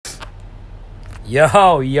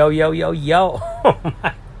Yo, yo, yo, yo, yo. Oh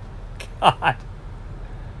my God.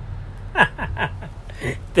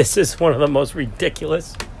 This is one of the most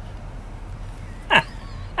ridiculous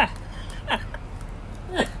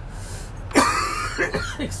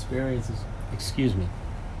experiences. Excuse me.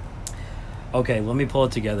 Okay, let me pull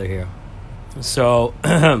it together here. So,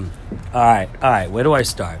 all right, where do I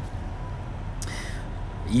start?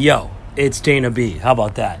 Yo, it's Dana B. How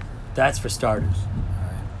about that? That's for starters.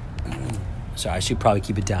 All right. Sorry, I should probably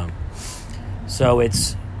keep it down. So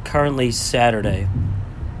it's currently Saturday,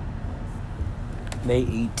 May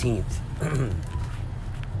 18th,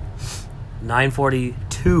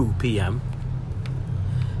 9:42 p.m.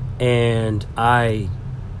 And I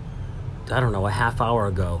don't know, a half hour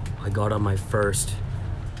ago, I got on my first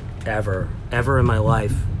ever in my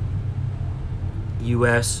life,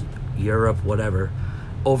 U.S., Europe, whatever,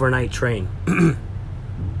 overnight train.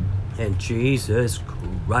 And Jesus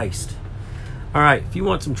Christ. All right, if you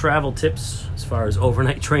want some travel tips as far as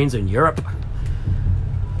overnight trains in Europe,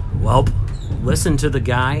 well, listen to the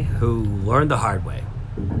guy who learned the hard way,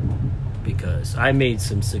 because I made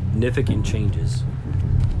some significant changes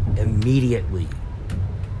immediately.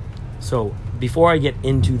 So before I get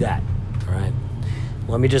into that, all right,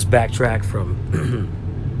 let me just backtrack from,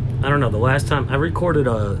 I don't know, the last time I recorded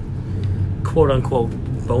a quote-unquote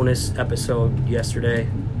bonus episode yesterday.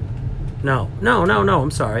 No,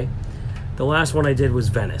 I'm sorry. The last one I did was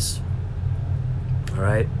Venice. All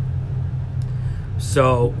right.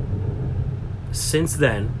 So since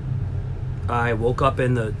then, I woke up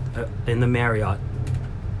in the Marriott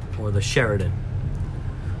or the Sheraton,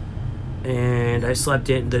 and I slept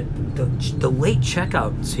in the late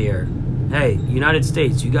checkouts here. Hey, United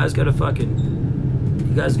States, you guys gotta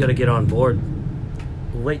get on board.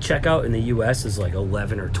 Late checkout in the U.S. is like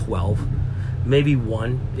 11 or 12. Maybe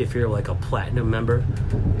 1 if you're like a platinum member.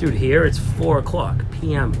 Dude, here it's 4 o'clock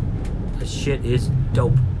p.m. This shit is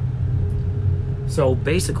dope. So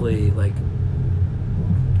basically, like,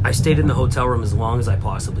 I stayed in the hotel room as long as I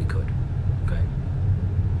possibly could. Okay.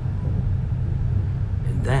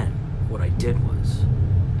 And then what I did was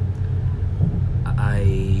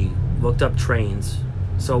I looked up trains.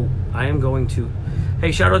 So I am going to...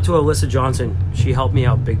 Hey, shout out to Alyssa Johnson. She helped me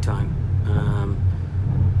out big time.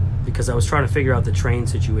 Because I was trying to figure out the train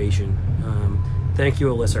situation. Thank you,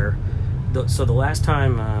 Alyssa. So the last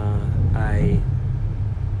time I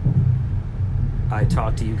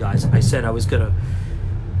talked to you guys, I said I was going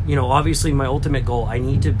to, obviously my ultimate goal, I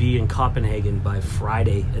need to be in Copenhagen by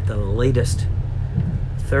Friday at the latest.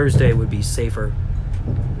 Thursday would be safer.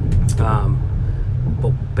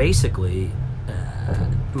 But basically,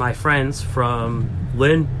 my friends from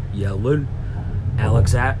Lynn,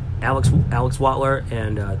 Alex Watler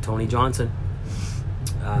and Tony Johnson,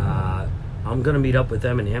 I'm going to meet up with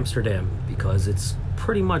them in Amsterdam because it's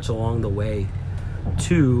pretty much along the way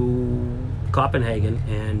to Copenhagen,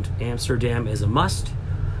 and Amsterdam is a must.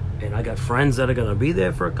 And I got friends that are going to be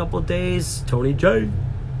there for a couple of days. Tony J,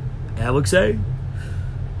 Alex A,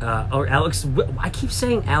 or Alex, I keep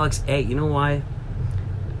saying Alex A, you know why?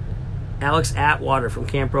 Alex Atwater from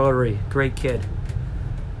Camp Rotary, great kid.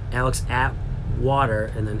 Alex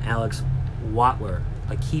Atwater, and then Alex Watler.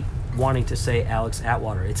 I keep wanting to say Alex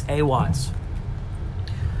Atwater. It's A Watts.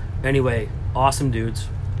 Anyway, awesome dudes.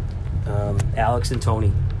 Alex and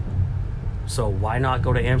Tony. So why not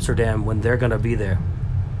go to Amsterdam when they're going to be there?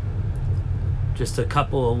 Just a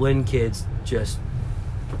couple of Lynn kids just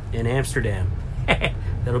in Amsterdam.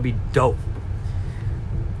 That'll be dope.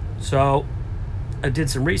 So I did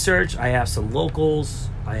some research. I asked some locals.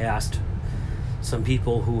 I asked some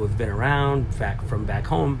people who have been around from back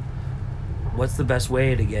home, what's the best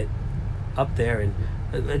way to get up there?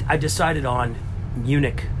 And I decided on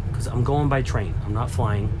Munich because I'm going by train. I'm not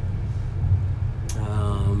flying.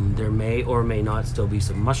 There may or may not still be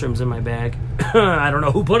some mushrooms in my bag. I don't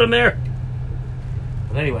know who put them there.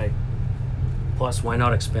 But anyway, plus why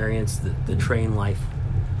not experience the train life?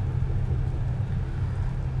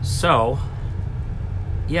 So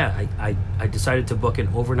yeah, I decided to book an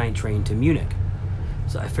overnight train to Munich.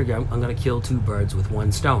 So I figure I'm going to kill 2 birds with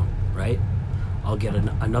 1 stone, right? I'll get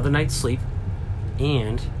another night's sleep,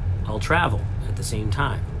 and I'll travel at the same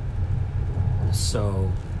time.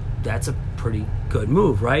 So that's a pretty good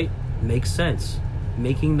move, right? Makes sense.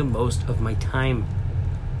 Making the most of my time.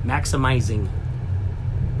 Maximizing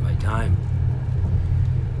my time.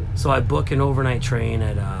 So I book an overnight train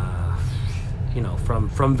at,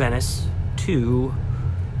 from Venice to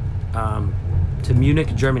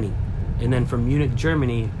Munich, Germany. And then from Munich,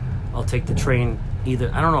 Germany, I'll take the train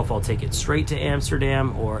either, I don't know if I'll take it straight to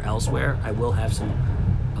Amsterdam or elsewhere. I will have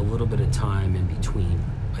a little bit of time in between.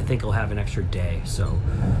 I think I'll have an extra day, so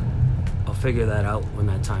I'll figure that out when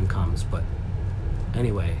that time comes. But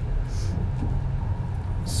anyway,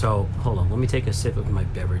 so hold on, let me take a sip of my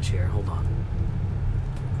beverage here. Hold on.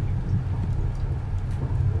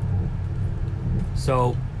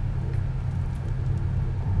 So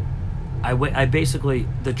I basically,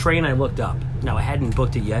 the train I looked up, now I hadn't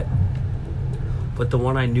booked it yet, but the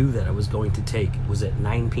one I knew that I was going to take was at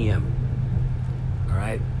 9 p.m. All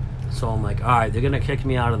right? So I'm like, all right, they're going to kick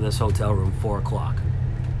me out of this hotel room 4 o'clock.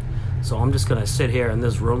 So I'm just going to sit here in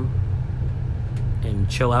this room and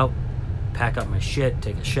chill out, pack up my shit,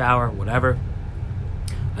 take a shower, whatever,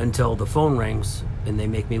 until the phone rings and they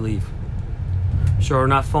make me leave. Sure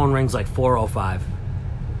enough, phone rings like 4:05.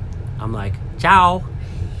 I'm like, ciao.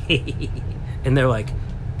 And they're like,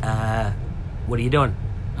 what are you doing?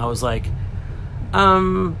 I was like,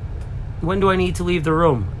 when do I need to leave the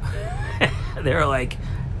room? They were like,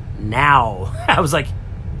 now. I was like,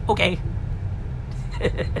 okay.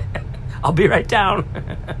 I'll be right down.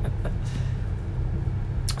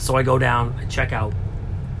 So I go down, I check out,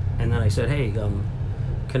 and then I said, hey,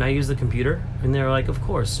 can I use the computer? And they're like, of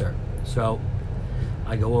course, sir. So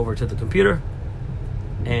I go over to the computer,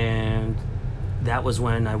 and that was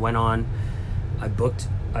when I went on. I booked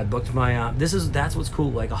my. That's what's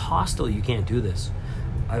cool. Like a hostel, you can't do this.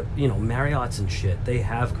 Marriott's and shit. They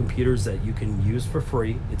have computers that you can use for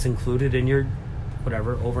free. It's included in your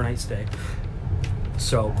whatever overnight stay.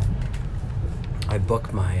 So I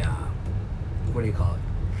booked my. What do you call it?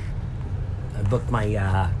 I booked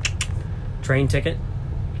my train ticket,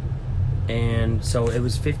 and so it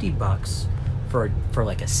was $50 for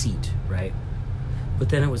like a seat, right? But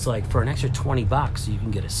then it was like for an extra $20 you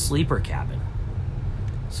can get a sleeper cabin.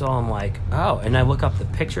 So I'm like, oh, and I look up the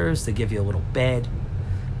pictures. They give you a little bed,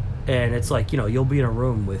 and it's like, you'll be in a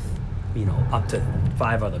room with, up to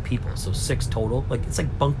 5 other people, so 6 total. Like it's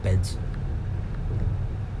like bunk beds.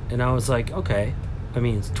 And I was like, okay, I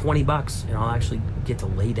mean it's $20, and I'll actually get to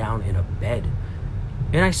lay down in a bed.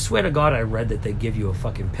 And I swear to God, I read that they give you a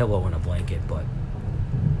fucking pillow and a blanket, but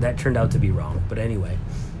that turned out to be wrong. But anyway,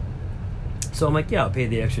 so I'm like, yeah, I'll pay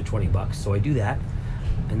the extra $20. So I do that,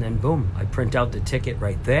 and then boom, I print out the ticket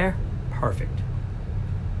right there. Perfect.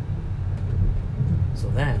 So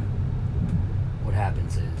then what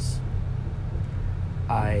happens is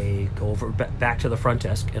I go over back to the front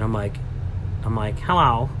desk, and I'm like,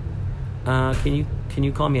 hello, can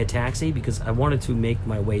you call me a taxi, because I wanted to make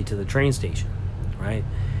my way to the train station, right?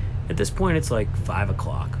 At this point it's like 5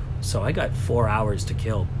 o'clock, so I got 4 hours to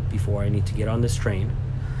kill before I need to get on this train.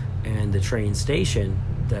 And the train station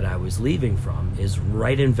that I was leaving from is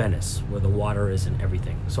right in Venice, where the water is and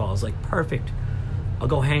everything. So I was like, perfect. I'll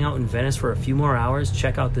go hang out in Venice for a few more hours,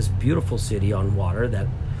 check out this beautiful city on water that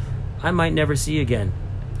I might never see again,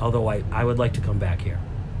 although I would like to come back here.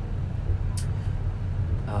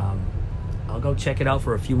 I'll go check it out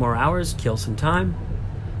for a few more hours, kill some time,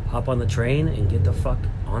 hop on the train, and get the fuck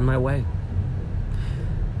on my way.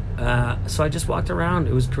 So I just walked around.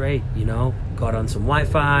 It was great, got on some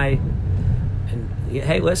Wi-Fi, and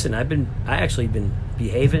hey, listen, I actually been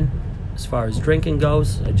behaving as far as drinking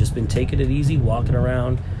goes. I've just been taking it easy, walking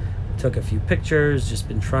around, took a few pictures, just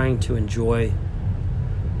been trying to enjoy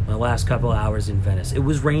my last couple hours in Venice. It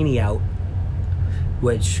was rainy out,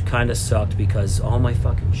 which kind of sucked because all my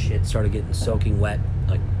fucking shit started getting soaking wet,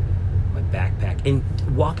 like my backpack. And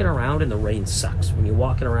walking around in the rain sucks. When you're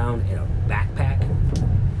walking around in a backpack,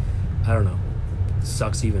 I don't know, it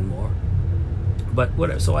sucks even more. But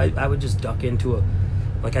whatever. So I would just ducked into a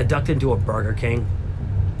Burger King.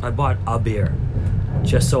 I bought a beer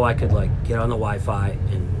just so I could like get on the Wi-Fi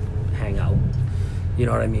and hang out. You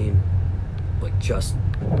know what I mean? Like just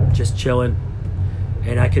chilling.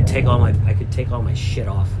 And I could take all my shit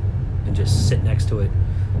off and just sit next to it,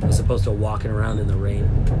 as opposed to walking around in the rain.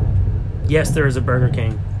 Yes, there is a Burger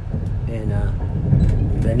King in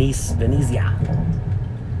Venezia.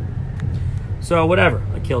 So whatever,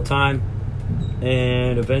 I kill time,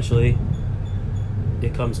 and eventually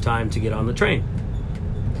it comes time to get on the train.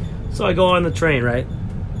 So I go on the train, right?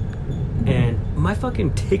 And my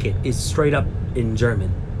fucking ticket is straight up in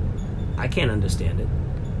German. I can't understand it.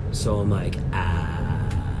 So I'm like,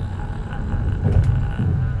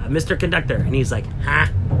 Mr. Conductor. And he's like, huh?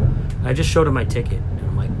 I just showed him my ticket. And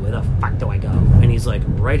I'm like, where the fuck do I go? And he's like,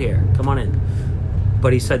 right here. Come on in.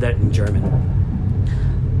 But he said that in German.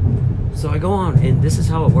 So I go on, and this is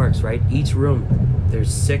how it works, right? Each room,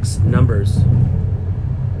 there's 6 numbers.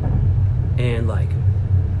 And like,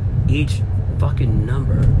 each fucking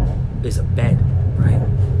number is a bed, right?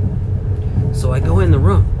 So I go in the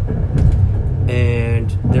room,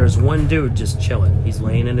 and there's one dude just chilling. He's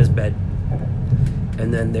laying in his bed.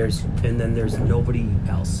 and then there's nobody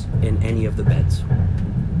else in any of the beds.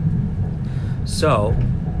 So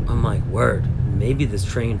I'm like, word, maybe this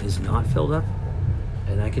train is not filled up,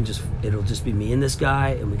 and it'll just be me and this guy,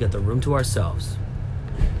 and we got the room to ourselves.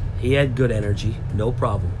 He had good energy, no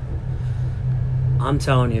problem. I'm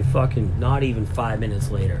telling you, fucking not even 5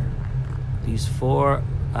 minutes later, these four,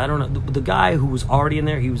 I don't know, the guy who was already in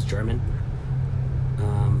there, he was German.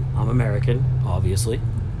 I'm American, obviously.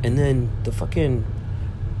 And then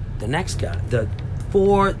the next guy,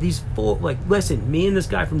 these four, like, listen, me and this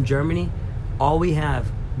guy from Germany,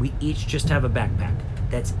 we each just have a backpack.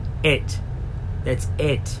 That's it.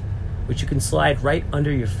 Which you can slide right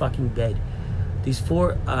under your fucking bed. These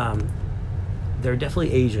four, they're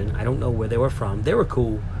definitely Asian. I don't know where they were from. They were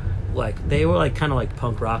cool. Like, they were like kind of like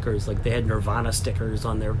punk rockers. Like, they had Nirvana stickers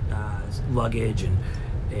on their luggage and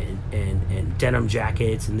denim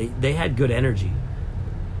jackets, and they had good energy.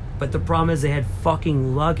 But the problem is they had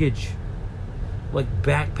fucking luggage. Like,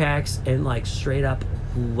 backpacks and, like, straight up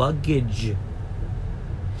luggage.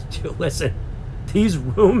 Dude, listen, these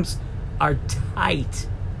rooms are tight.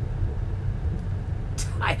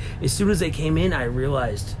 As soon as they came in, I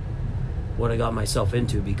realized what I got myself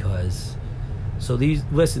into, because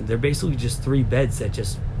they're basically just 3 beds that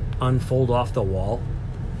just unfold off the wall.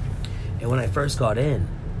 And when I first got in,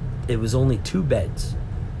 it was only 2 beds.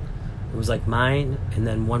 It was like mine and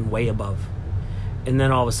then one way above. And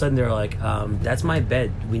then all of a sudden they're like, that's my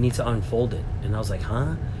bed, we need to unfold it. And I was like,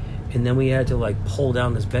 huh? And then we had to, like, pull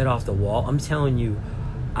down this bed off the wall. I'm telling you,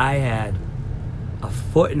 I had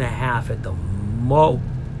 1.5 feet at the most.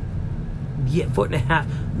 Yeah, 1.5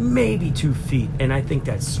 feet, maybe 2 feet. And I think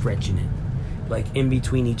that's stretching it. Like, in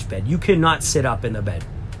between each bed. You cannot sit up in the bed.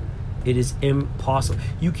 It is impossible.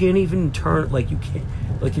 You can't even turn, like, you can't.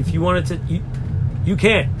 Like, if you wanted to, you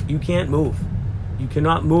can't. You can't move. You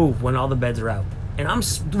cannot move when all the beds are out. And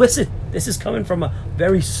listen, this is coming from a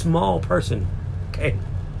very small person. Okay?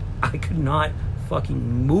 I could not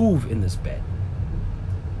fucking move in this bed.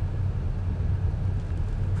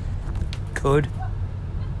 Could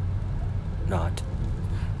not.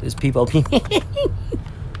 There's people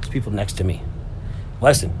next to me.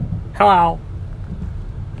 Listen. Hello.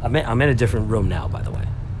 I'm in a different room now, by the way.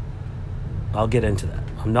 I'll get into that.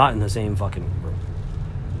 I'm not in the same fucking room.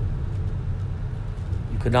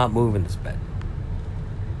 You could not move in this bed.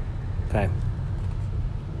 Okay.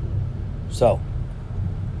 So,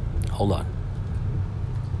 hold on.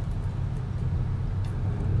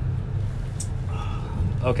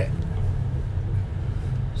 Okay.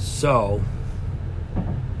 So,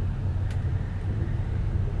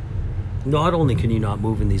 not only can you not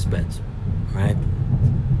move in these beds, right?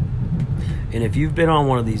 And if you've been on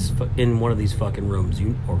one of these fucking rooms,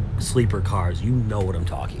 or sleeper cars, you know what I'm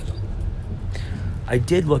talking about. I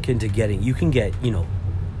did look into you can get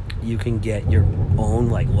your own,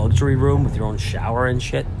 like, luxury room with your own shower and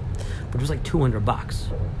shit, but it was like $200.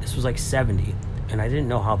 This was like $70, and I didn't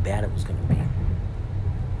know how bad it was going to be.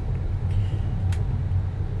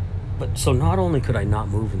 But so not only could I not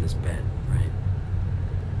move in this bed, right?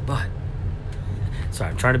 But sorry,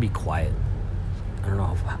 I'm trying to be quiet. I don't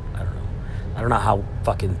know how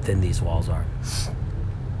fucking thin these walls are.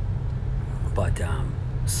 But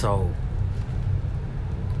so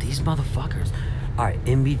these motherfuckers. All right,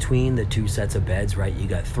 in between the 2 sets of beds, right? You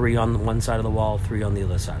got 3 on the one side of the wall, 3 on the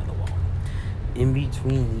other side of the wall. In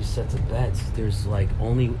between these sets of beds, there's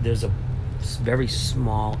a very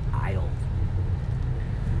small aisle.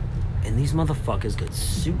 And these motherfuckers got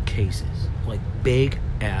suitcases, like big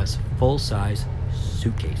ass, full size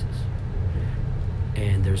suitcases.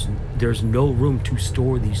 And there's no room to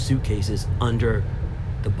store these suitcases under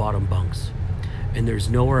the bottom bunks. And there's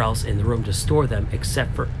nowhere else in the room to store them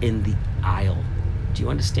except for in the aisle. Do you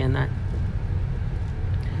understand that?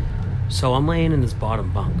 So I'm laying in this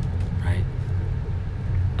bottom bunk, right?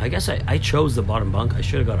 I guess I chose the bottom bunk. I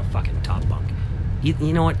should have got a fucking top bunk.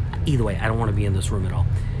 You know what? Either way, I don't want to be in this room at all.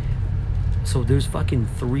 So there's fucking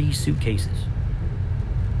 3 suitcases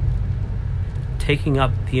taking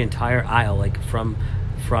up the entire aisle, like from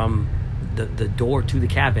the door to the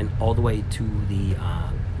cabin all the way to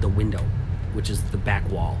the window, which is the back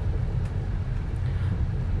wall.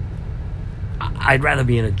 I'd rather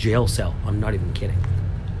be in a jail cell. I'm not even kidding.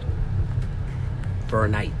 For a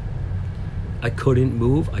night. I couldn't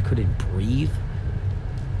move. I couldn't breathe.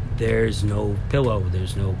 There's no pillow.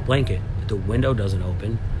 There's no blanket. The window doesn't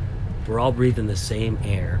open. We're all breathing the same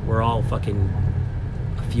air. We're all fucking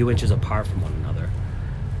a few inches apart from one another.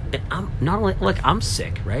 And I'm not only, like, I'm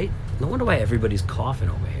sick, right? No wonder why everybody's coughing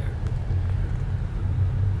over here.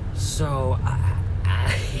 So I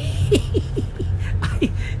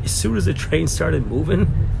as soon as the train started moving,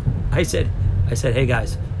 I said, hey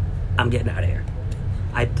guys, I'm getting out of here.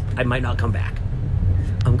 I might not come back.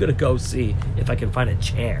 I'm gonna go see if I can find a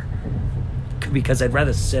chair, because I'd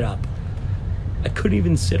rather sit up. I couldn't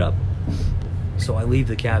even sit up. So I leave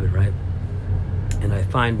the cabin, right? And I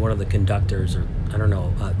find one of the conductors, or I don't know,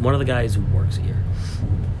 one of the guys who works here.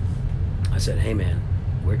 I said, hey man,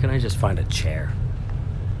 where can I just find a chair?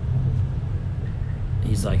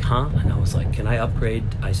 He's like, huh? And I was like, can I upgrade?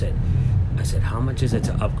 I said, how much is it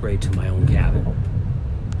to upgrade to my own cabin?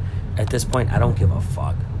 At this point, I don't give a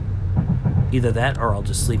fuck. Either that or I'll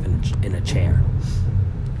just sleep in a chair.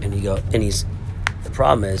 And the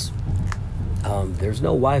problem is, there's no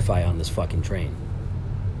Wi-Fi on this fucking train.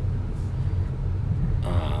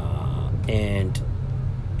 And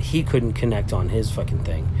he couldn't connect on his fucking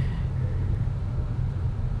thing.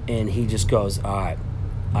 And he just goes, all right,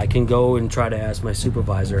 I can go and try to ask my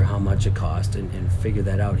supervisor how much it cost and figure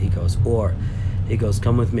that out. He goes,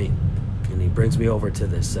 come with me. And he brings me over to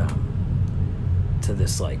this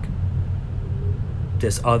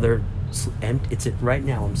other, right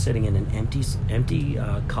now I'm sitting in an empty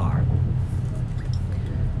car.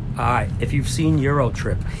 All right, if you've seen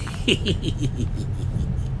Eurotrip,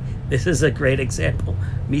 this is a great example.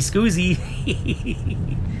 Me scoozy.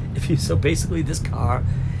 So basically this car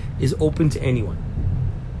is open to anyone.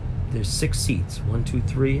 There's 6 seats. 1, 2,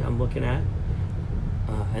 3 I'm looking at.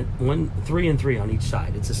 And 3 and 3 on each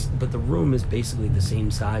side. But the room is basically the same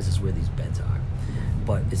size as where these beds are.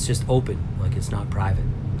 But it's just open, like it's not private.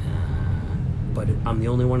 But I'm the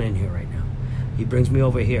only one in here right now. He brings me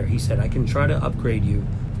over here. He said, I can try to upgrade you,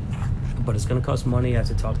 but it's going to cost money. I have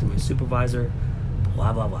to talk to my supervisor,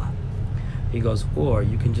 blah, blah, blah. He goes, or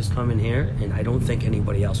you can just come in here, and I don't think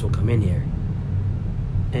anybody else will come in here.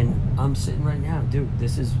 And I'm sitting right now, dude,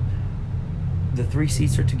 the 3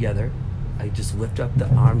 seats are together. I just lift up the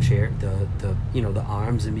armchair, the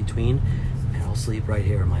arms in between, and I'll sleep right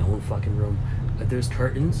here in my own fucking room. But there's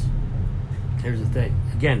curtains. Here's the thing.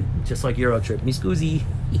 Again, just like Eurotrip, me scoozy.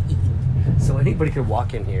 So anybody could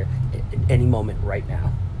walk in here at any moment right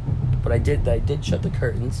now. But I did shut the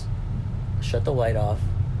curtains, shut the light off,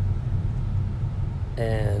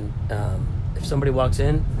 and if somebody walks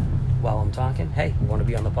in while I'm talking, hey, you want to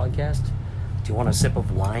be on the podcast? Do you want a sip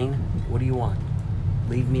of wine? What do you want?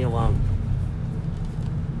 Leave me alone.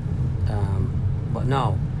 But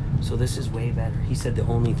no. So this is way better. He said the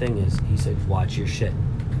only thing is, he said, watch your shit.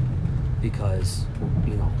 Because,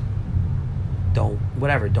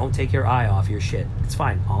 don't take your eye off your shit. It's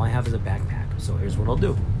fine. All I have is a backpack. So here's what I'll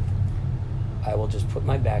do. I will just put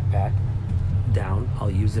my backpack down.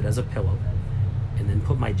 I'll use it as a pillow. And then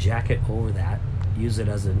put my jacket over that. Use it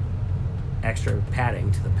as an extra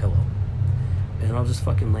padding to the pillow. And I'll just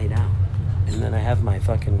fucking lay down. And then I have my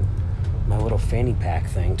little fanny pack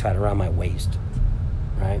thing tied around my waist.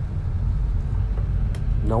 Right?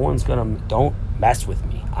 No one's don't mess with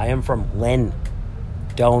me. I am from Lynn.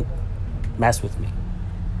 Don't mess with me.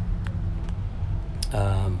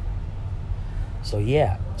 So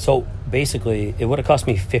yeah. So basically, it would have cost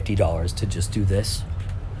me $50 to just do this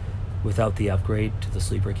without the upgrade to the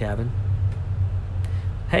sleeper cabin.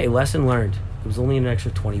 Hey, lesson learned. It was only an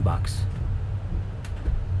extra $20.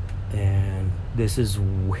 And this is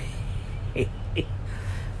way...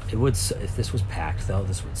 It would, if this was packed though,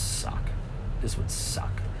 this would suck. This would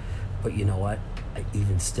suck. But you know what?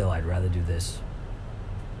 Even still, I'd rather do this.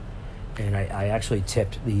 And I actually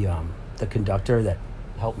tipped the conductor that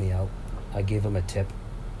helped me out. I gave him a tip.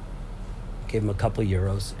 Gave him a couple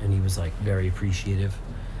euros, and he was like very appreciative.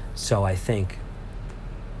 So I think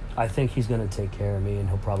he's gonna take care of me, and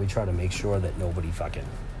he'll probably try to make sure that nobody fucking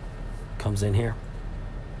comes in here.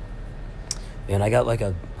 And I got like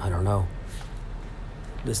I don't know.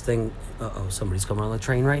 This thing, somebody's coming on the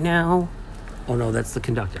train right now. Oh no, that's the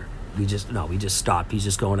conductor. We just stopped. He's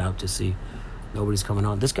just going out to see. Nobody's coming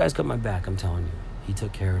on. This guy's got my back, I'm telling you. He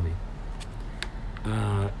took care of me.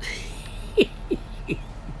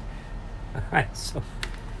 Alright,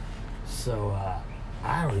 so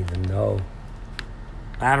I don't even know.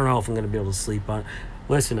 I don't know if I'm going to be able to sleep on.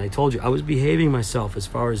 Listen, I told you, I was behaving myself as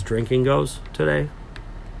far as drinking goes today.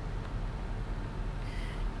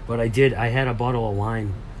 But I had a bottle of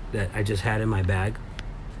wine that I just had in my bag.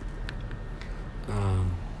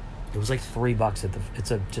 It was like $3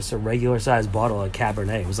 it's just a regular sized bottle of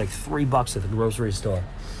Cabernet. It was like $3 at the grocery store.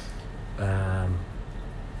 And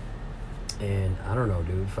I don't know,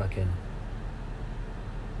 dude,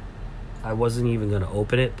 I wasn't even going to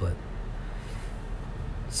open it, but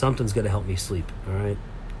something's going to help me sleep, all right?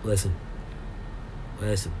 Listen.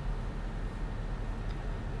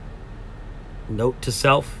 Note to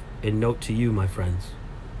self and note to you, my friends.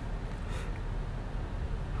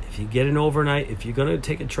 if you get an overnight, if you're going to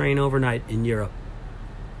take a train overnight in Europe,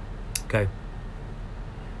 okay,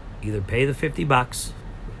 either pay the $50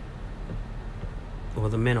 or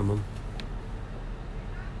the minimum.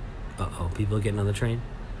 People are getting on the train.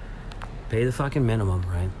 Pay the fucking minimum,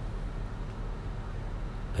 right?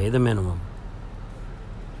 Pay the minimum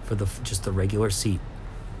for just the regular seat.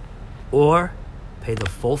 Or pay the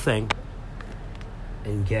full thing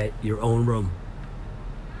and get your own room.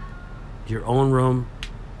 Your own room.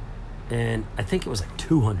 And I think it was like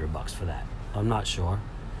 $200 for that. I'm not sure.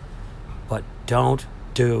 But don't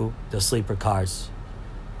do the sleeper cars.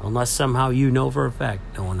 Unless somehow you know for a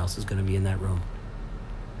fact no one else is going to be in that room.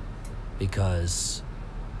 Because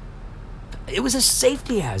it was a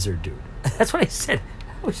safety hazard, dude. That's what I said.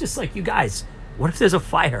 I was just like, you guys, what if there's a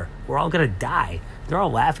fire? We're all going to die. They're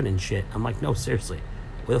all laughing and shit. I'm like, no, seriously.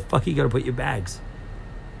 Where the fuck are you going to put your bags?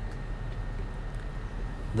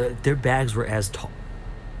 Their bags were as tall.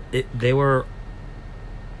 They were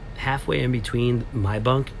halfway in between my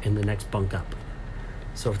bunk and the next bunk up.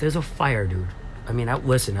 So if there's a fire, dude, I mean,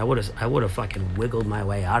 listen, I would have fucking wiggled my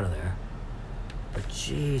way out of there. But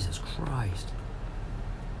Jesus Christ.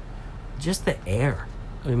 Just the air.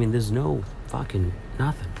 I mean, there's no fucking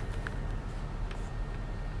nothing.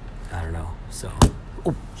 I don't know. So,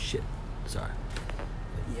 oh, shit. Sorry.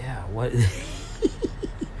 But yeah, what?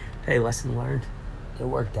 Hey, lesson learned. It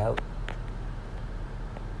worked out.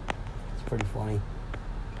 It's pretty funny.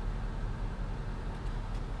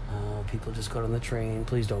 People just got on the train.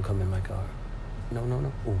 Please don't come in my car.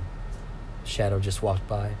 No. Ooh. Shadow just walked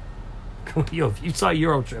by. Yo, if you saw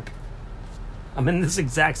Eurotrip, I'm in this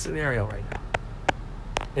exact scenario right now.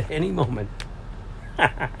 At any moment,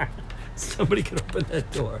 somebody could open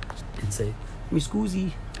that door and say, "Mi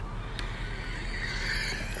scusi."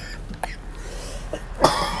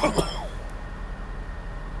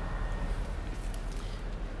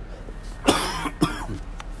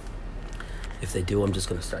 If they do, I'm just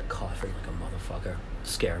gonna start coughing like a motherfucker,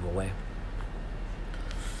 scare them away.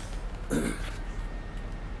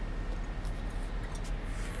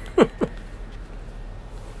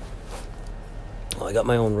 Well, I got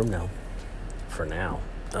my own room now. For now.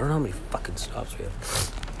 I don't know how many fucking stops we have.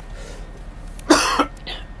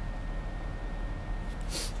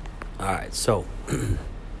 Alright, so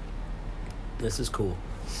this is cool.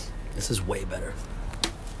 This is way better.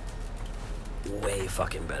 Way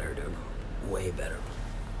fucking better, dude. Way better.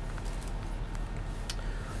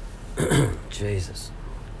 Jesus.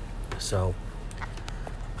 So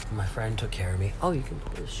my friend took care of me. Oh, you can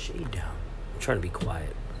pull the shade down. I'm trying to be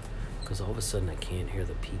quiet because all of a sudden I can't hear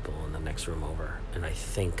the people in the next room over, and I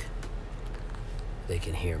think they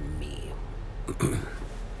can hear me.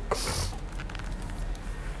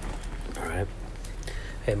 All right.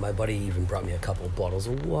 Hey, my buddy even brought me a couple of bottles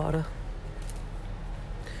of water.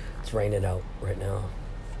 It's raining out right now.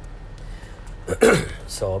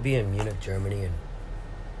 So I'll be in Munich, Germany, and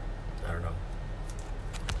I don't know.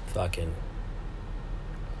 Fucking,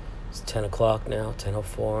 it's 10 o'clock now,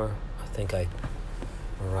 10:04. I think I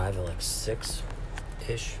arrive at like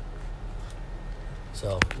 6-ish.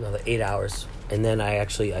 So another 8 hours. And then I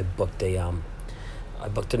booked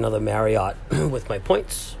another Marriott with my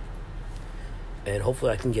points. And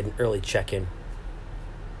hopefully I can get an early check-in.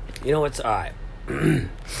 You know, it's alright. I'm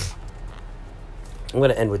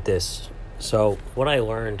going to end with this. So what I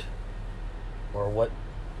learned, or what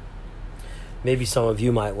maybe some of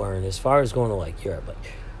you might learn, as far as going to like Europe,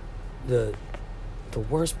 like the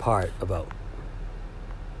worst part about,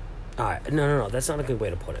 alright, no, that's not a good way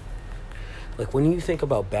to put it. Like when you think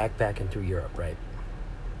about backpacking through Europe, right?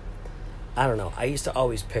 I don't know. I used to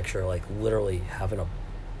always picture like literally having a,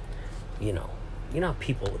 you know how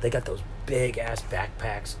people, they got those big ass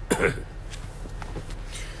backpacks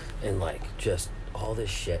and like just all this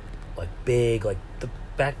shit, like big, like the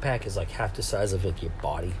backpack is like half the size of like your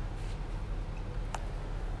body.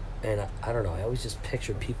 And I don't know, I always just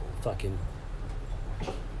picture people fucking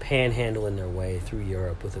panhandling their way through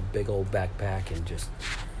Europe with a big old backpack and just,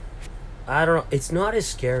 I don't know, it's not as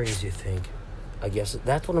scary as you think. I guess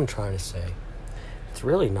that's what I'm trying to say. It's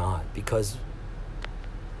really not, because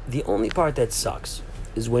the only part that sucks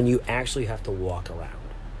is when you actually have to walk around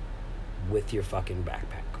with your fucking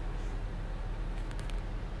backpack.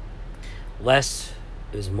 Less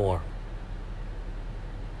is more.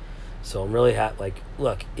 So I'm really like,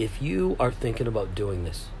 look, if you are thinking about doing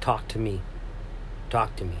this, talk to me.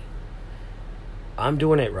 I'm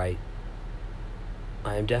doing it right.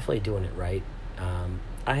 I am definitely doing it right.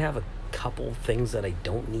 I have a couple things that I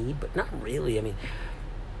don't need, but not really. I mean,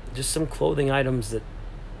 just some clothing items that,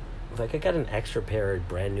 like, I got an extra pair of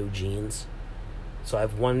brand new jeans So I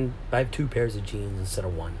have 2 pairs of jeans instead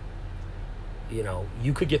of 1. You know,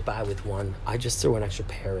 you could get by with 1. I just threw an extra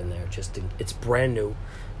pair in there it's brand new,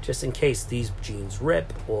 just in case these jeans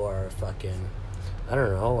rip or fucking, I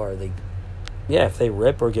don't know, or if they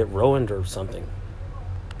rip or get ruined or something.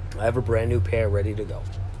 I have a brand new pair ready to go.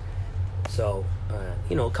 So,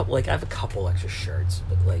 you know, I have a couple extra shirts,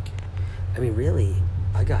 but really,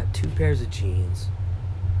 I got 2 pairs of jeans,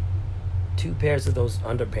 2 pairs of those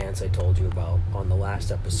underpants I told you about on the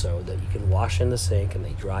last episode that you can wash in the sink and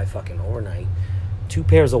they dry fucking overnight, 2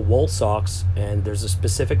 pairs of wool socks, and there's a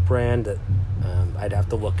specific brand that I'd have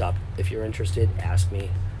to look up. If you're interested, ask me.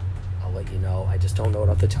 I'll let you know. I just don't know it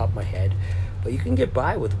off the top of my head. But you can get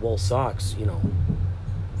by with wool socks, you know,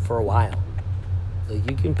 for a while. Like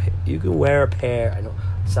you can wear a pair. I know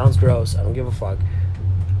it sounds gross. I don't give a fuck.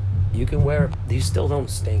 You can wear. These still don't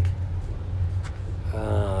stink.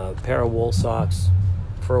 Pair of wool socks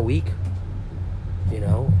for a week, you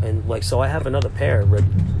know, and so I have another pair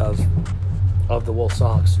of the wool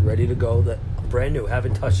socks ready to go that are brand new,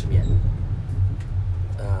 haven't touched them yet.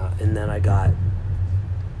 And then I got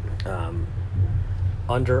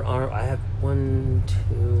Under Armour. I have 1,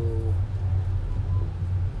 2,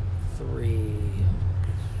 3,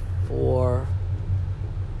 4.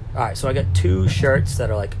 All right, so I got 2 shirts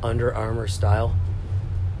that are like Under Armour style.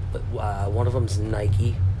 But one of them's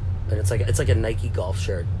Nike, and it's like a Nike golf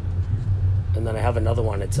shirt. And then I have another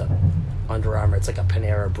one. It's a Under Armour. It's like a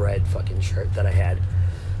Panera Bread fucking shirt that I had.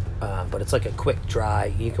 But it's like a quick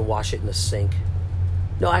dry. You can wash it in the sink.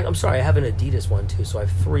 No, I'm sorry. I have an Adidas one too. So I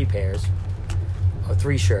have 3 pairs, or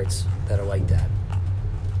 3 shirts that are like that.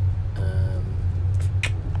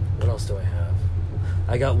 What else do I have?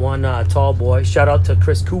 I got one Tall Boy. Shout out to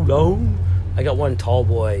Chris Coulon. I got one Tall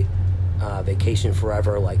Boy. Vacation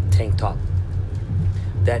Forever tank top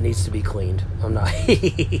that needs to be cleaned. I'm not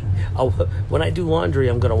when I do laundry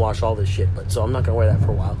I'm gonna wash all this shit, so I'm not gonna wear that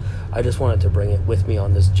for a while. I just wanted to bring it with me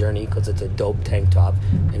on this journey because it's a dope tank top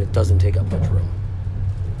and it doesn't take up much room.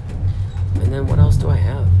 And then what else do I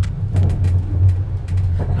have?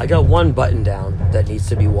 I got one button down that needs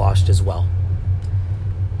to be washed as well,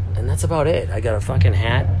 and that's about it. I got a fucking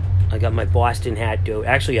hat. I got my Boston hat, dude.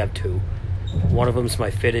 Actually I have 2. One of them's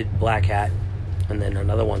my fitted black hat, and then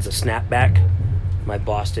another one's a snapback. My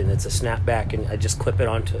Boston, it's a snapback, and I just clip it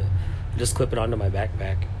onto my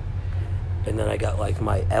backpack. And then I got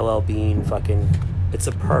my LL Bean fucking. It's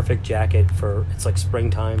a perfect jacket it's like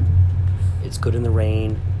springtime. It's good in the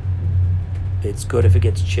rain. It's good if it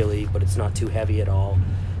gets chilly, but it's not too heavy at all.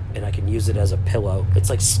 And I can use it as a pillow. It's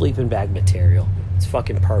like sleeping bag material. It's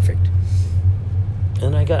fucking perfect.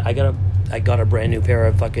 And I got a brand new pair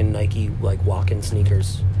of fucking Nike walk-in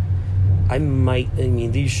sneakers.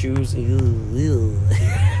 These shoes.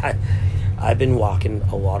 I've been walking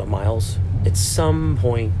a lot of miles. At some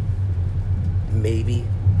point, maybe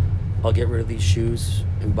I'll get rid of these shoes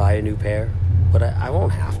and buy a new pair. But I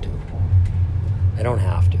won't have to. I don't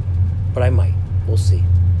have to. But I might. We'll see.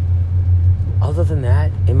 Other than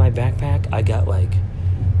that, in my backpack, I got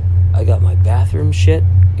my bathroom shit.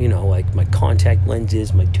 You know, my contact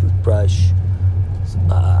lenses, my toothbrush.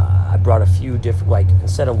 I brought a few different,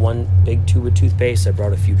 instead of one big tube of toothpaste, I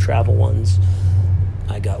brought a few travel ones.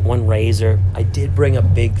 I got one razor. I did bring a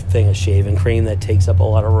big thing of shaving cream that takes up a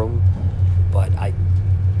lot of room, but I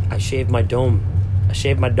shave my dome. I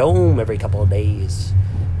shave my dome every couple of days,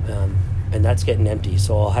 and that's getting empty,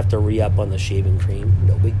 so I'll have to re-up on the shaving cream.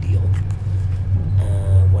 No big deal.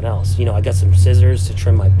 What else? You know, I got some scissors to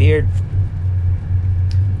trim my beard.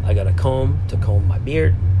 I got a comb to comb my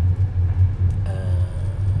beard.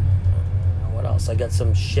 What else? I got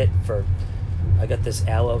some shit I got this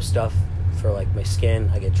aloe stuff for my skin.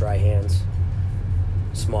 I get dry hands.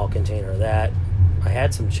 Small container of that. I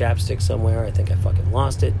had some chapstick somewhere. I think I fucking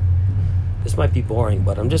lost it. This might be boring,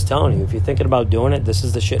 but I'm just telling you, if you're thinking about doing it, this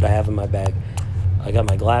is the shit I have in my bag. I got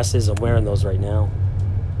my glasses. I'm wearing those right now.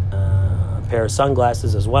 A pair of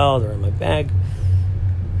sunglasses as well. They're in my bag.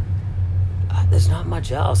 There's not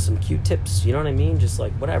much else. Some Q-tips, you know what I mean? Just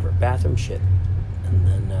whatever, bathroom shit. And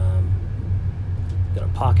then got a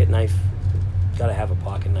pocket knife. Gotta have a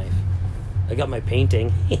pocket knife. I got my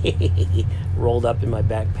painting rolled up in my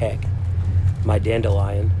backpack. My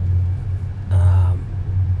dandelion.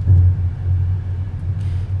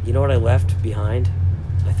 You know what I left behind?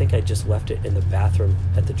 I think I just left it in the bathroom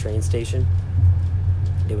at the train station.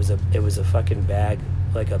 It was a fucking bag,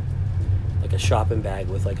 like a shopping bag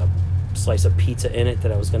with a slice of pizza in it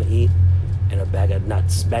that I was gonna eat, and a bag of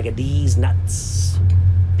nuts, nuts,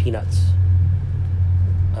 peanuts.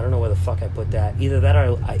 I don't know where the fuck I put that. Either that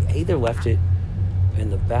or I either left it in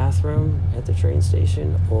the bathroom at the train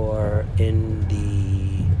station or in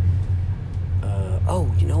the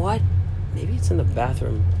oh, you know what, maybe it's in the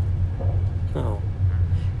bathroom. No,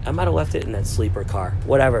 I might have left it in that sleeper car,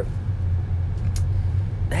 whatever.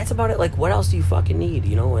 That's about it. Like, what else do you fucking need,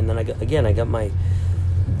 you know? And then I got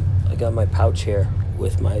my pouch here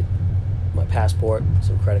with my passport,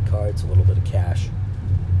 some credit cards, a little bit of cash.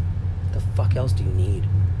 What the fuck else do you need?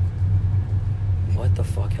 What the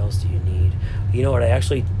fuck else do you need? You know what? I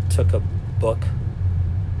actually took a book.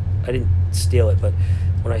 I didn't steal it, but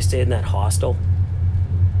when I stayed in that hostel,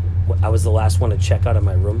 I was the last one to check out of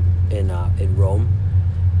my room in Rome,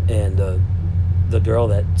 and the girl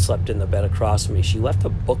that slept in the bed across from me, she left a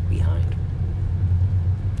book behind.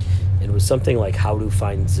 It was something like How to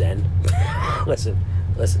Find Zen. Listen.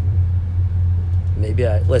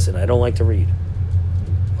 I don't like to read,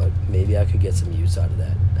 but maybe I could get some use out of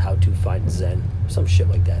that. How to Find Zen, some shit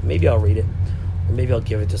like that. Maybe I'll read it, or maybe I'll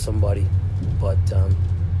give it to somebody. But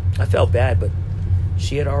I felt bad, but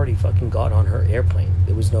she had already fucking got on her airplane.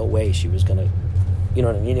 There was no way she was gonna, you know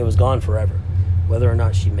what I mean? It was gone forever, whether or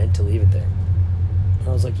not she meant to leave it there. And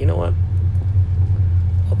I was like, you know what?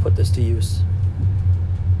 I'll put this to use.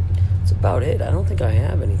 That's about it. I don't think I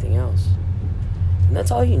have anything else. And that's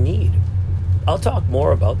all you need. I'll talk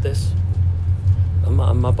more about this.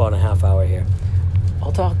 I'm up on a half hour here.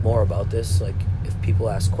 I'll talk more about this, like, if people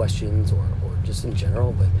ask questions or just in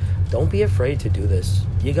general, but don't be afraid to do this.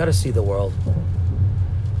 You gotta see the world.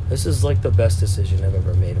 This is like the best decision I've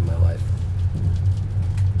ever made in my life.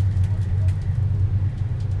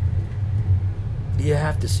 You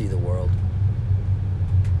have to see the world.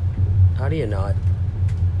 How do you not?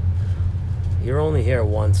 You're only here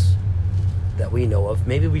once that we know of.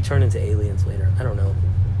 Maybe we turn into aliens later. I don't know.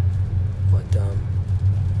 But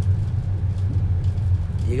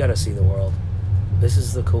you gotta see the world. This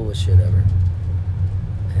is the coolest shit ever.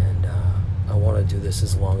 And I want to do this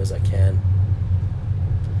as long as I can.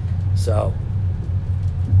 So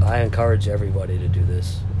I encourage everybody to do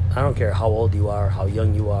this. I don't care how old you are, how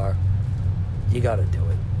young you are. You gotta do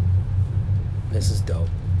it. This is dope.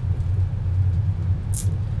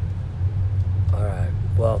 Alright,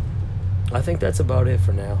 well, I think that's about it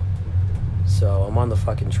for now. So I'm on the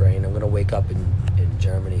fucking train. I'm gonna wake up in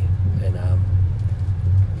Germany, and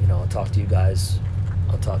I'll talk to you guys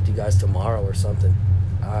tomorrow or something.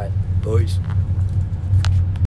 Alright, boys.